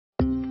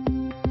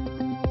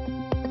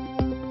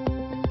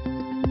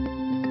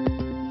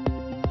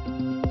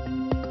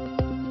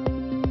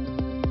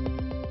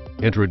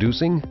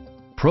Introducing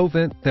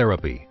Provent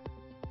Therapy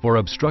for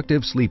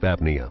obstructive sleep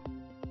apnea.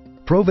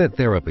 Provent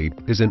Therapy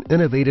is an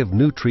innovative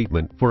new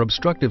treatment for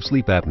obstructive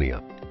sleep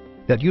apnea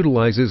that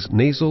utilizes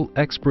nasal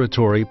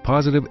expiratory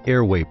positive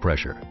airway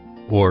pressure,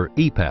 or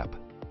EPAP.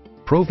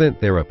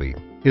 Provent Therapy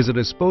is a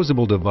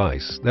disposable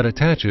device that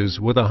attaches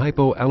with a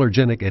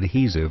hypoallergenic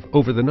adhesive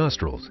over the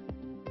nostrils.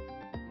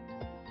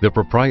 The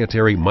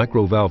proprietary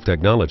microvalve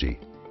technology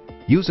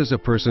uses a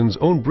person's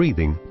own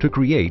breathing to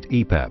create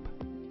EPAP.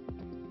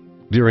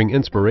 During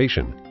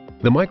inspiration,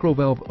 the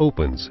microvalve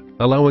opens,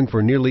 allowing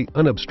for nearly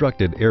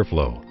unobstructed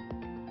airflow.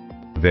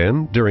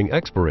 Then, during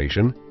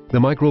expiration, the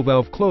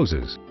microvalve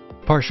closes,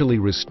 partially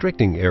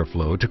restricting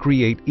airflow to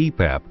create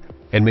EPAP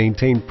and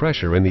maintain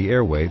pressure in the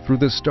airway through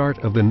the start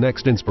of the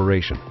next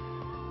inspiration.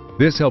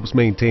 This helps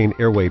maintain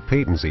airway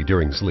patency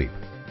during sleep.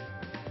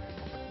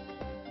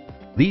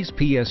 These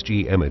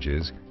PSG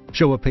images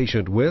show a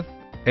patient with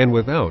and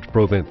without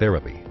Provent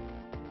Therapy.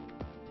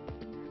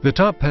 The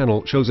top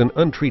panel shows an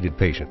untreated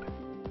patient.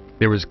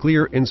 There is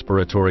clear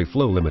inspiratory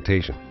flow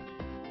limitation.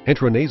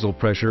 Intranasal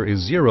pressure is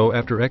 0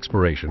 after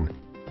expiration,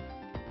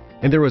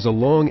 and there is a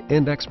long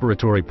end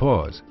expiratory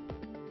pause.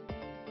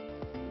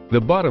 The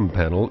bottom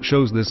panel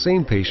shows the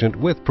same patient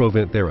with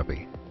Provent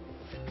Therapy.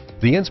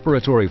 The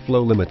inspiratory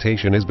flow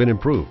limitation has been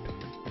improved.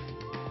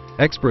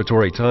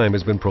 Expiratory time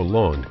has been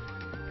prolonged,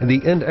 and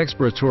the end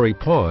expiratory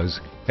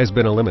pause has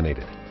been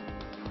eliminated.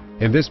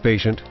 In this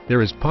patient,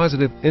 there is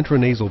positive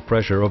intranasal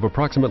pressure of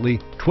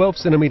approximately 12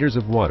 centimeters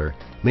of water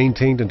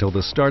maintained until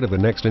the start of the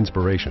next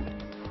inspiration.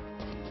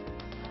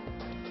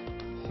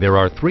 There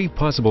are 3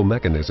 possible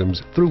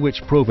mechanisms through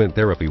which Provent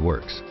Therapy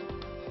works.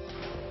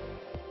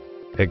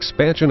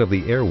 Expansion of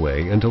the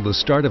airway until the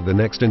start of the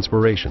next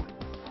inspiration.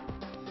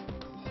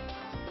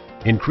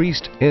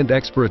 Increased end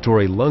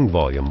expiratory lung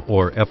volume,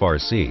 or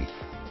FRC,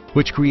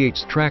 which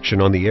creates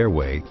traction on the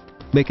airway,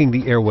 making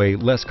the airway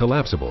less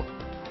collapsible.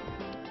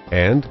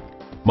 And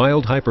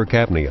mild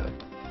hypercapnia,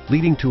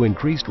 leading to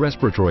increased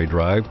respiratory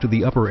drive to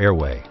the upper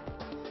airway.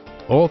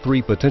 All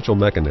 3 potential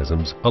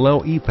mechanisms allow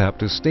EPAP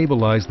to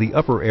stabilize the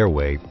upper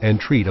airway and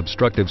treat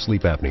obstructive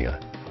sleep apnea.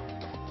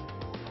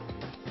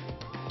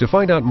 To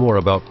find out more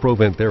about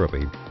Provent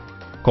Therapy,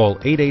 call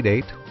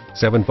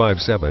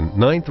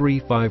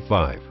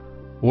 888-757-9355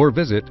 or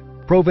visit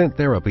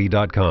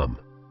proventtherapy.com.